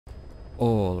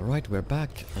Alright, we're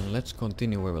back and let's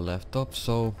continue where we left off.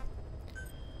 So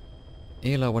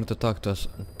Eli wanted to talk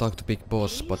to Big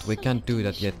Boss, but we can't do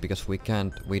that yet because we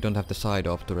don't have the side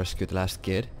op to rescue the last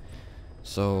kid.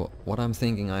 So what I'm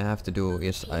thinking I have to do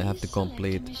is I have to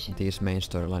complete these main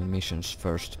storyline missions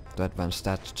first to advance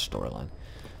that storyline.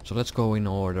 So let's go in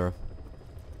order.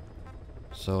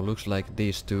 So looks like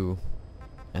these two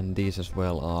and these as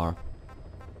well are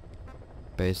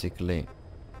basically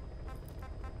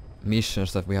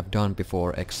missions that we have done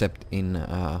before, except in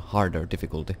harder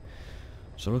difficulty.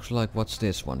 So looks like, what's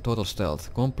this one? Total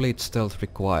stealth. Complete stealth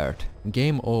required.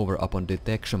 Game over upon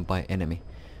detection by enemy.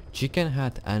 Chicken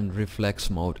hat and reflex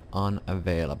mode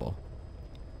unavailable.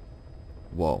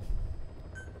 Whoa.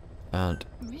 And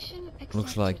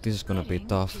looks like this is gonna be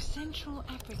tough.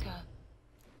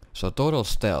 So total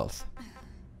stealth.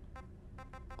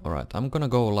 Alright, I'm gonna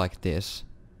go like this.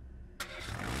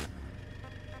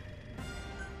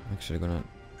 Actually gonna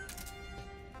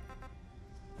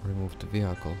remove the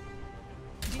vehicle.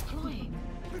 Deploying.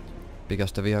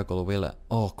 Because the vehicle will...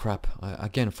 oh crap, I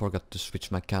again forgot to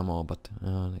switch my camo, but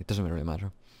it doesn't really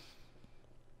matter.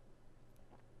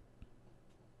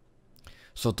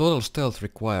 So total stealth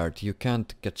required, you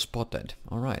can't get spotted.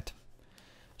 Alright.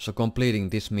 So completing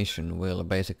this mission will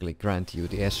basically grant you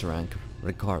the S rank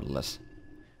regardless.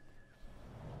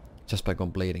 Just by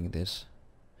completing this.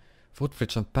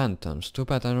 Footprints on Phantoms. Too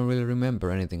bad I don't really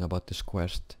remember anything about this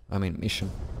quest. I mean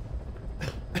mission.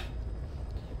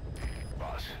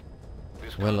 Boss,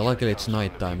 Well, luckily it's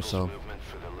nighttime, so... movement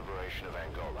for the liberation of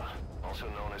Angola, also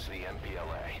known as the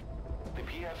MPLA. The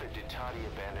PF at Ditati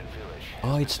abandoned village.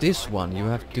 Oh, it's this one. You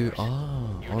have to... ah,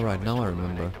 alright, now I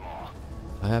remember.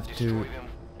 I have to...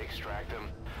 Extract them,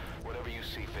 whatever you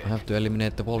see fit. I have to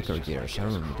eliminate the Walker gears. I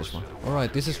remember this one.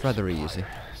 Alright, this is rather easy.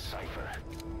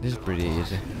 This is pretty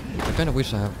easy. I kinda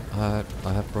wish I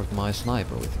have brought my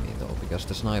sniper with me though, because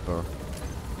the sniper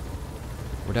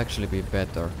would actually be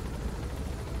better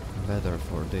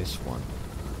for this one.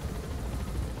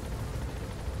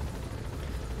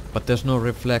 But there's no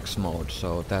reflex mode,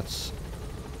 so that's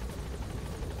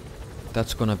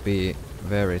gonna be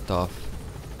very tough.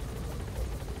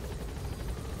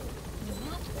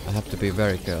 I have to be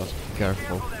very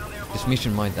careful. This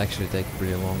mission might actually take a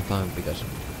pretty long time because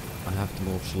I have to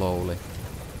move slowly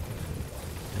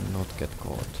and not get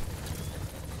caught.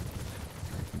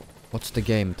 What's the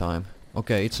game time?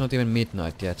 Okay, it's not even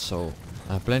midnight yet, so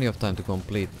I have plenty of time to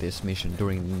complete this mission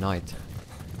during the night.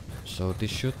 So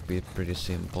this should be pretty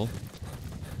simple.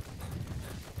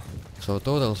 So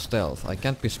total stealth. I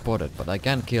can't be spotted, but I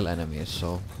can kill enemies,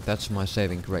 so that's my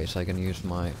saving grace. I can use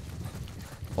my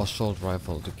assault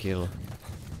rifle to kill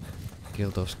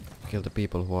the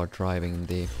people who are driving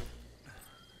these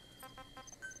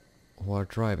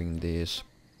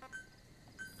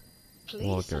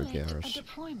Walker gears.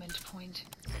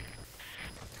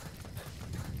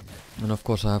 And of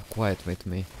course I have Quiet with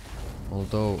me.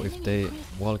 Although if the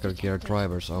Walker gear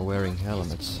drivers are wearing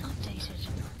helmets,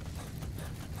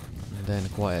 then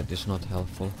Quiet is not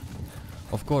helpful.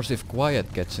 Of course if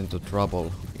Quiet gets into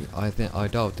trouble, I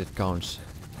doubt it counts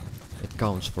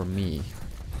for me.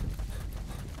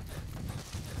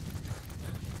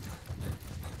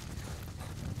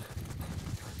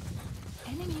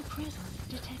 Enemy presence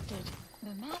detected.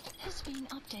 The map has been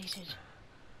updated.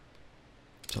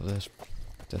 So there's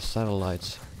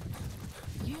satellites.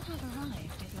 You have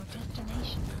arrived at your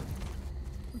destination.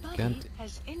 Can't... Buddy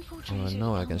has infiltrated.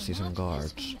 now I can our see some map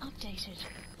guards. has been updated.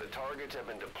 The targets have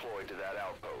been deployed to that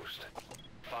outpost.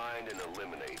 Find and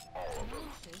eliminate all of them.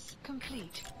 Analysis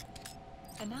complete.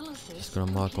 Analysis. Just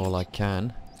gonna mark all I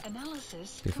can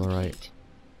Analysis before complete.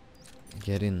 I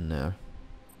get in there.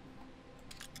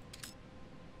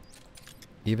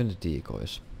 Even the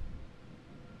decoys.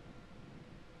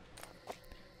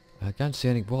 I can't see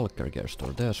any Walker gear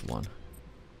store. There's one.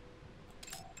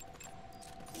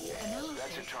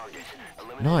 That's a target.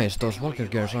 Eliminate Nice, those any way Walker you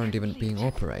gears like. aren't even being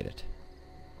operated.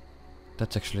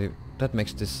 That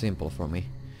makes this simple for me.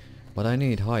 But I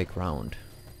need high ground.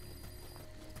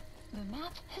 The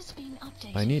map has been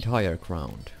updated. I need higher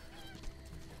ground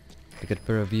to get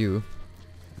better view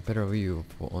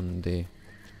on the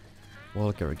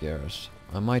Walker gears.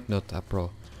 I might not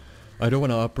I don't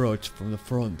wanna approach from the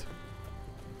front.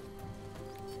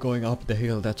 Going up the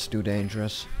hill, that's too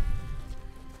dangerous.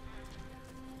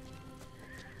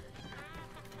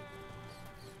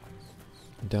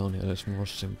 Downhill is more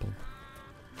simple.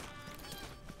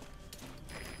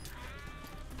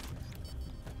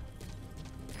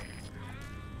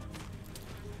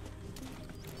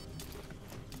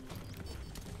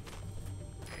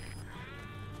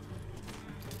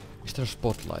 Is there a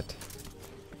spotlight?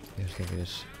 Yes,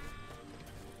 activities.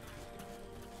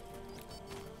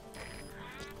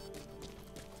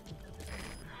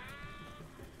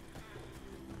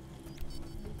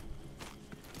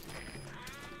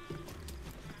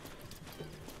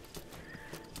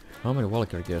 How many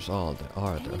Valkyrie gears are there?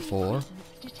 Enemy 4? presence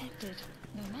detected.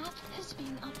 The map has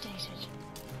been updated.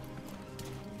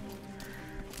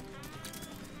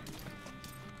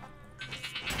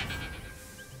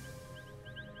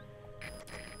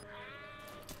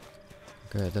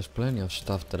 Okay, there's plenty of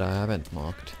stuff that I haven't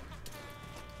marked.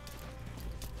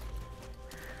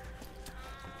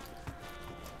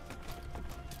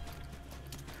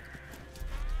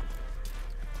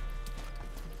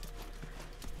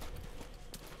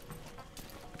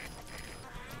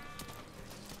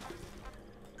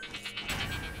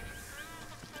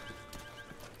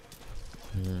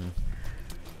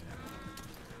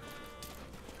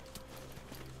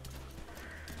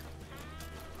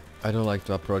 I don't like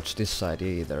to approach this side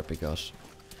either because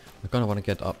I kinda wanna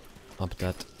get up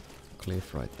that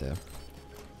cliff right there.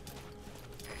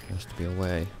 Has to be a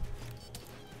way.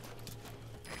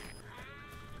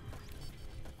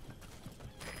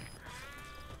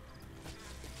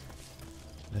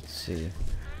 Let's see.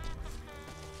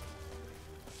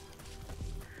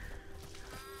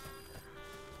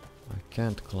 I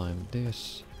can't climb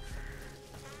this.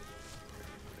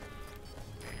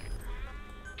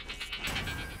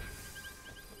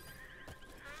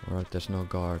 Alright, there's no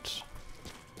guards.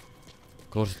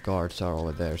 Closest guards are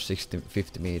over there,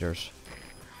 50 meters.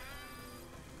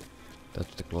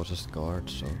 That's the closest guard,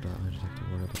 so I don't have to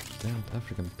worry about that.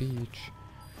 African Beach.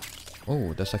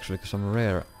 Oh, there's actually some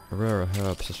rare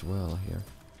herbs as well here.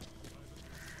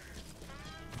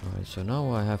 Alright, so now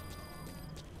I have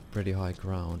pretty high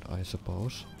ground, I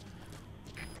suppose.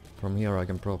 From here I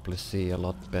can probably see a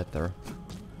lot better.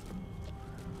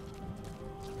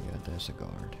 Yeah, there's a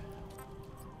guard.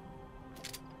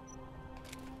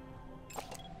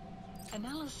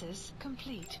 Analysis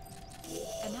complete.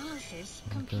 Analysis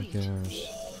Valkyrie complete. gears.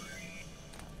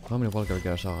 How many Valkyrie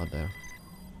gears are there?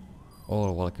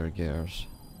 All Valkyrie gears.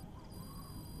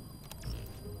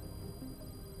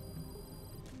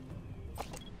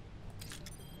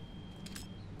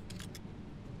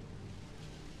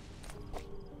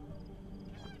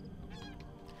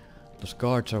 Those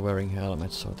guards are wearing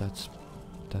helmets, so that's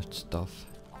tough.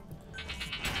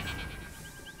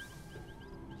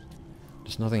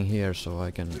 There's nothing here, so I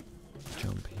can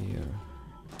jump here.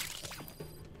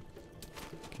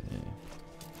 Okay.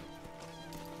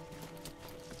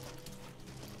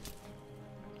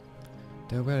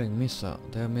 They're wearing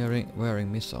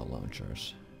missile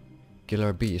launchers.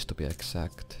 Killer bees to be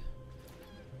exact.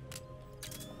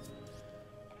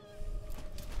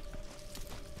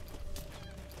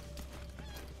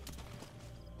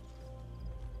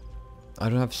 I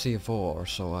don't have C4,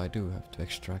 so I do have to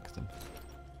extract them.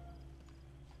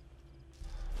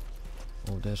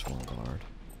 Oh, there's one guard.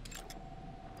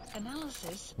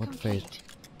 Analysis What complete. phase?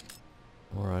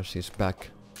 Or else he's back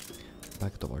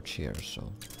towards here,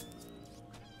 so.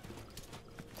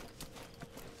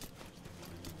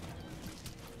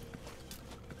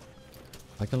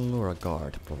 I can lure a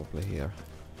guard probably here.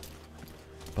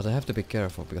 But I have to be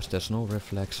careful because there's no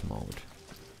reflex mode.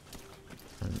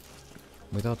 And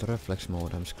without the reflex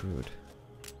mode I'm screwed.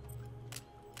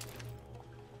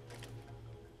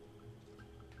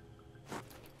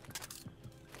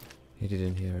 He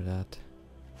didn't hear that.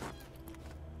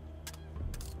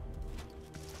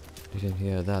 Didn't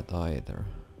hear that either.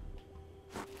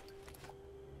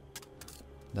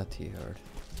 That he heard.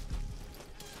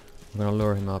 I'm gonna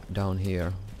lure him up down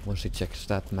here. Once he checks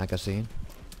that magazine,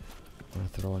 I'm gonna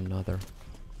throw another.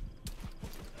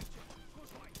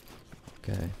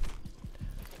 Okay.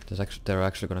 They're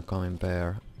actually gonna come in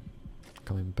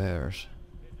pairs.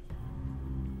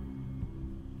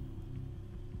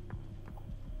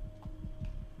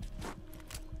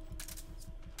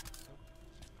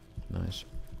 Nice.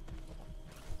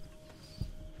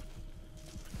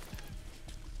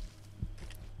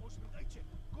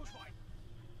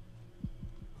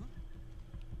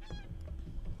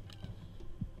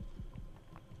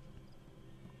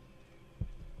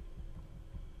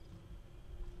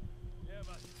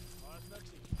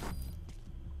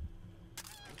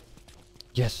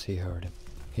 Yes, he heard him.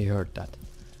 He heard that.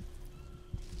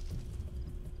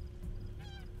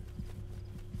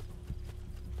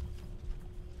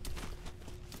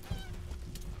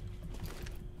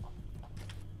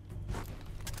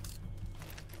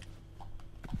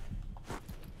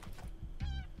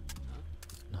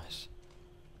 Nice.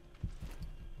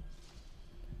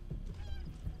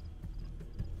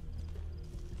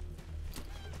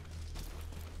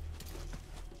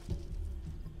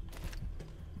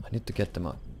 I need to get them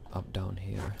up down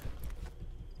here.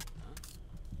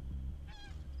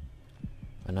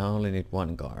 And I only need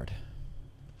one guard.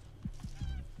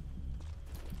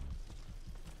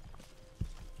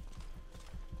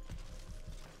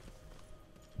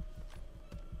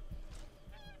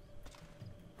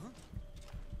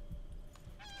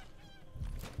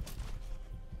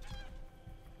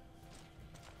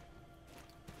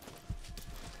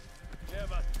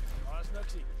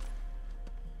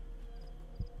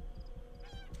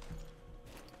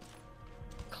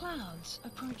 Clouds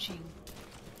approaching.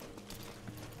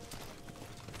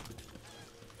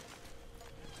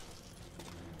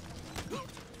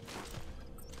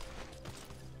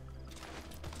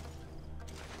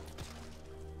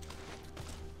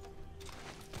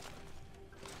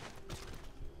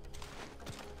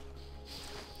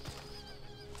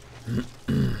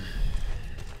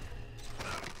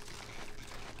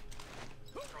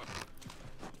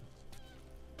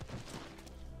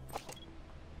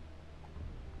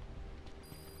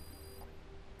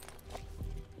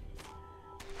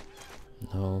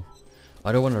 No.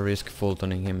 I don't wanna risk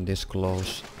Fultoning him this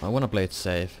close. I wanna play it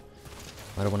safe.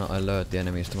 I don't wanna alert the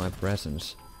enemies to my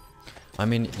presence. I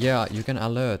mean, yeah, you can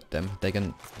alert them. They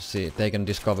can see, they can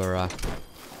discover a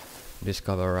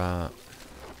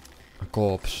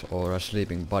corpse or a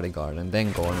sleeping bodyguard and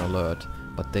then go on alert,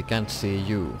 but they can't see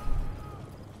you.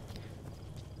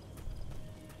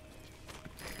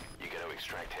 You gotta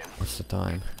extract him. What's the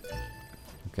time?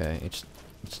 Okay, it's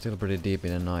still pretty deep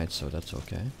in the night, so that's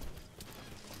okay.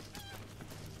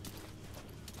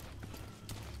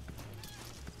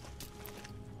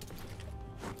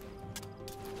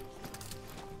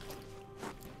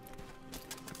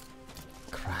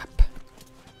 Crap.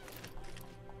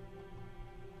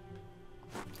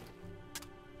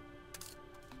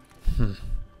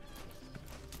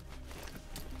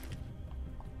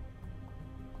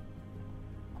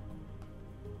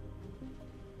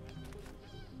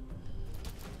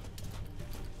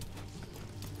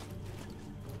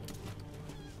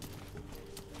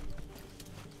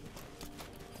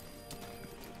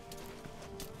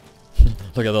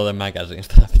 Look at all the magazines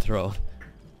that I've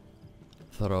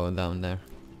thrown down there.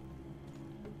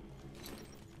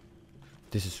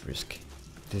 This is risky.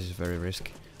 This is very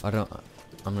risky.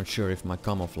 I'm not sure if my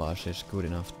camouflage is good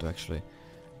enough to actually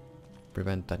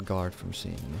prevent that guard from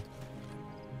seeing me.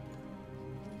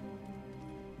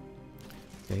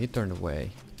 Okay, he turned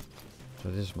away. So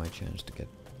this is my chance to get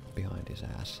behind his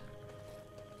ass.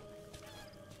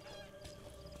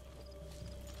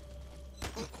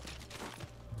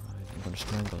 I'm gonna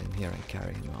strangle him here and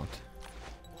carry him out.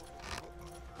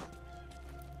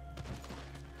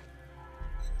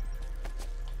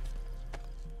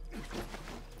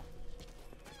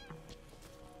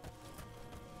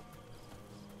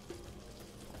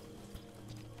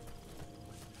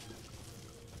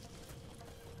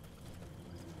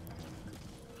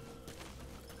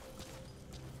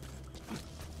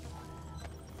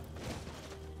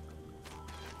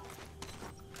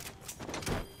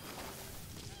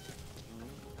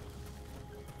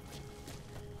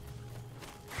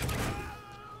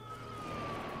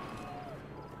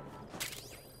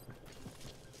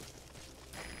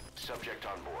 Subject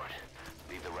on board.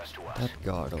 Leave the rest to us. That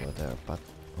guard over there, but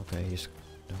okay, he's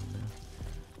down there.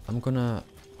 I'm gonna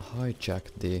hijack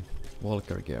the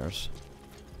Walker gears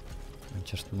and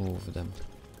just move them.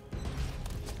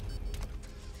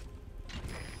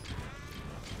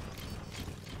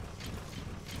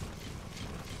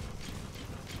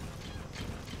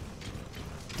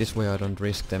 This way I don't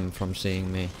risk them from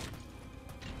seeing me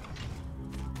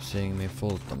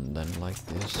Fulton then like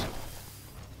this.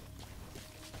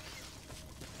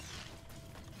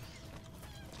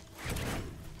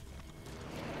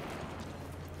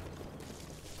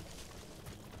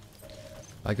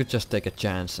 I could just take a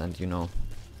chance and, you know,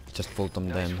 just Fulton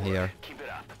them here, Keep it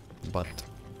up. but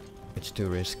it's too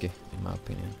risky in my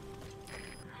opinion.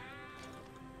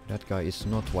 That guy is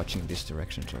not watching this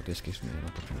direction, so this gives me an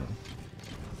opportunity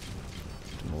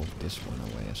to move this one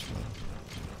away as well.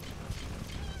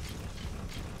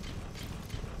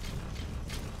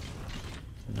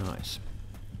 Nice.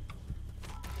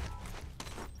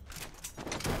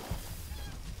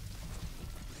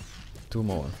 Two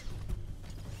more.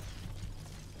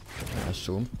 I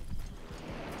assume.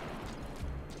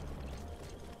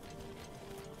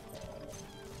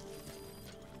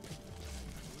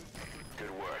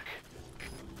 Good work.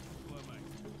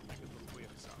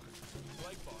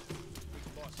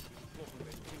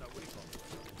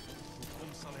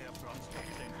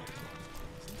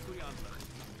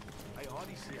 Hij had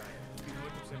die CIA. Die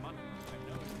nooit op zijn man. Hij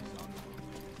nooit die zaak.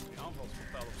 Die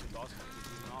aanvalsvertel op zijn das gaat hij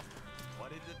doen af. Wat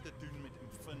het dit te doen met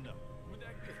empfinding? Moet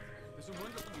ek weet. Dis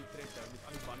onmoontlik om die trekker met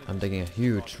al die bande I'm taking a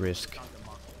huge risk te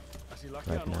maak. As die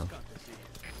lakkie right aan now. ons kant is,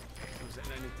 ons is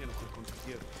net teen op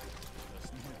gekonfronteer.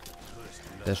 Dis nie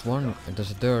rust.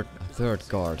 There's a third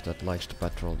guard that likes to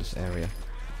patrol this area.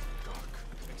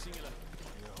 Ek sien julle.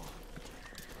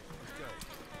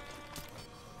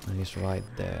 And he's right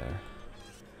there.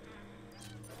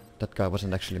 That guy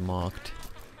wasn't actually marked.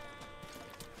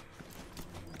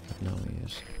 But now he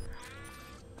is.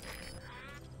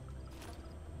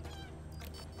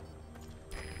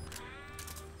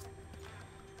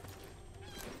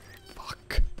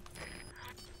 Fuck.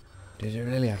 Did you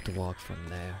really have to walk from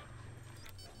there?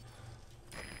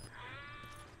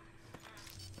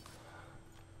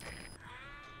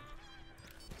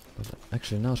 But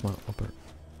actually now's my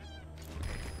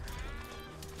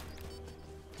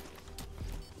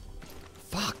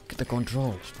Fuck the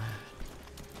controls, man.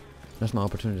 That's my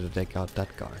opportunity to take out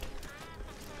that guard.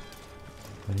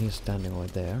 When he's standing over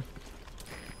there,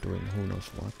 doing who knows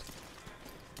what.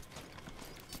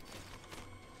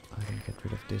 I can get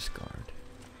rid of this guard.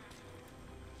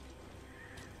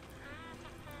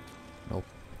 Nope.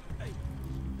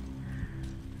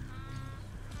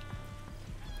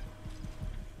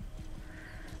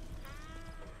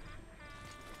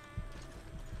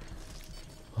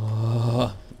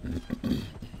 Oh.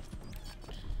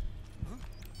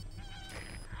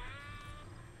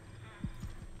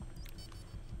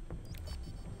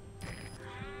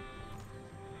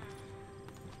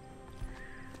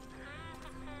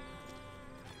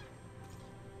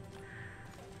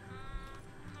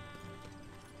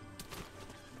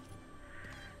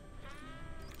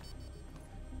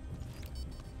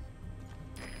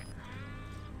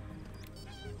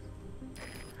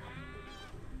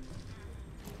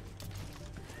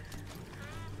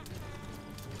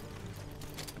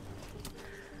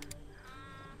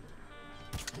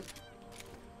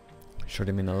 Shot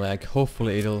him in the leg.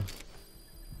 Hopefully it'll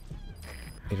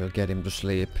get him to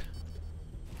sleep.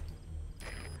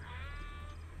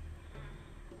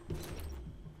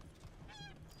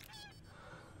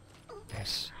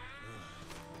 Yes.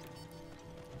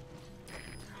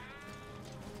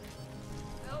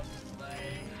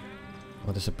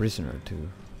 Oh, there's a prisoner too.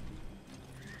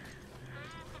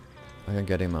 I can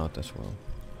get him out as well.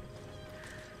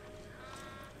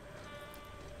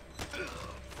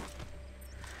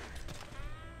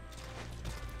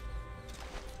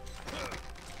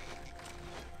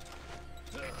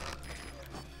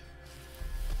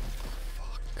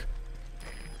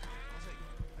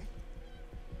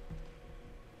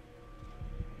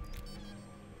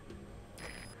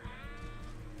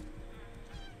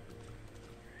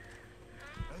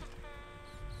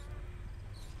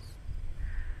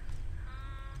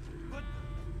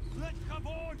 Come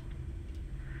on!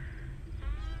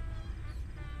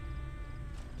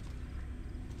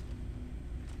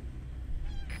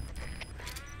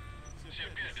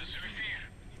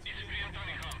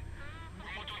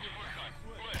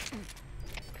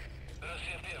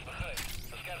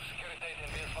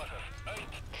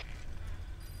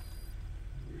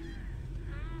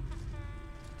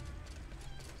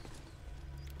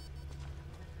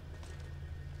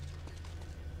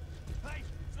 Hey,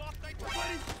 stop!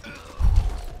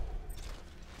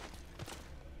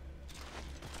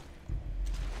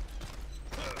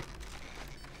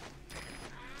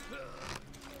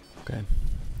 Okay.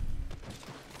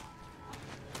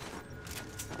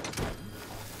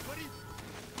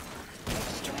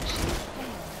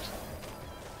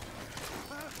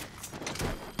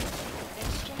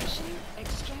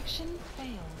 Extraction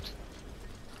failed.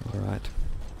 All right.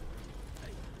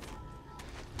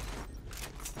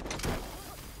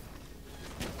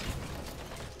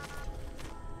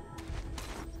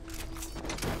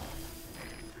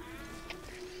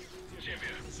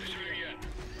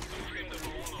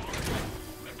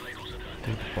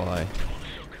 Goodbye.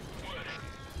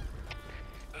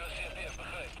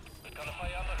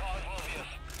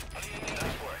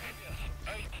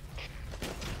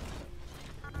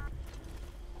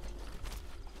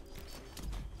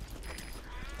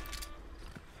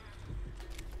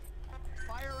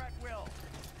 Fire at will.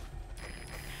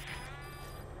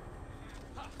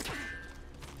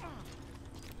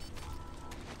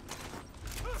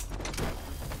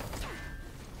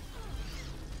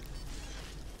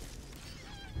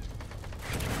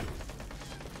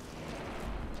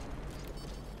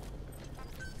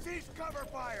 Cease cover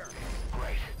fire.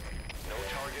 Great. No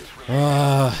targets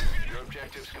remaining. Your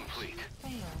objective's complete.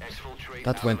 Failed. Exfiltrate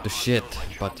That went to Alpha shit, Hondo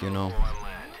and but drop you know. the floor on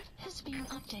land. Has been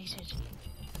updated.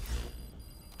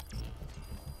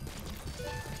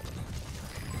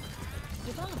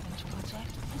 Development project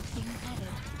project has been added.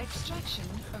 Extraction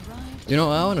arrived. You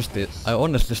know, I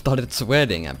honestly started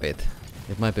sweating a bit.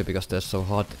 It might be because there's so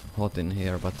hot in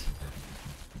here, but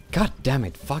god damn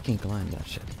it, fucking climb that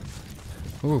shit.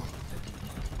 Ooh.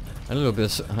 A little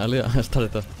bit. I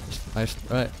started to.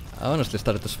 I honestly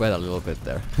started to sweat a little bit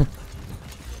there. That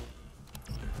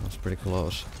was pretty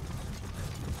close.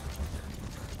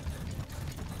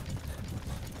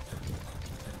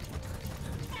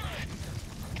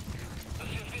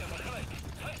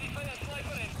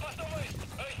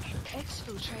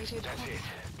 Exfiltrated. That's it.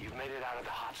 You've made it out of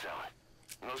the hot zone.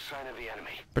 No sign of the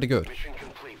enemy. Pretty good. Mission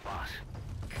complete, boss.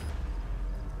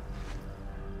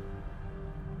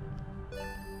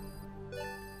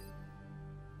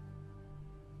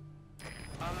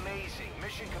 Amazing.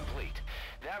 Mission complete.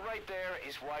 That right there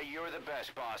is why you're the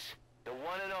best, boss. The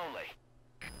one and only.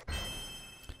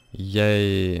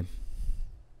 Yay.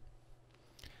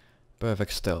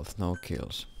 Perfect stealth, no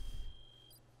kills.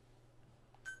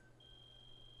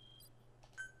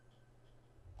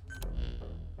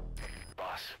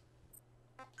 Boss.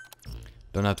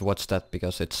 Don't have to watch that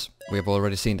because we've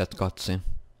already seen that cutscene.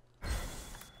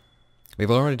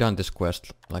 We've already done this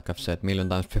quest, like I've said a million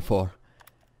times before.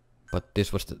 But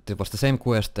this was the same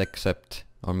quest except,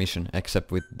 or mission, except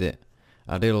with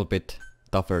a little bit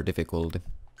tougher difficulty.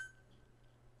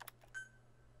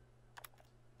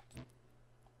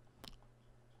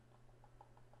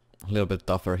 A little bit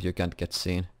tougher, you can't get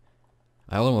seen.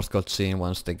 I almost got seen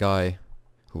once the guy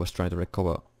who was trying to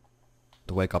recover,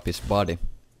 to wake up his body,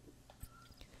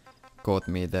 caught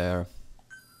me there.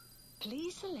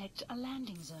 Please select a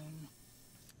landing zone.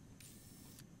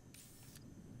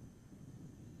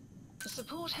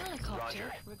 Support helicopter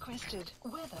Roger. requested.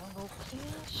 Weather will clear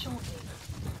shortly.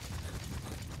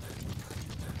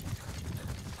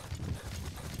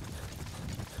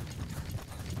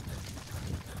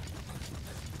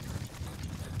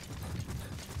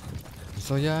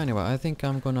 So yeah, anyway, I think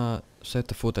I'm gonna set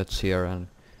the footage here and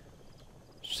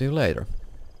see you later.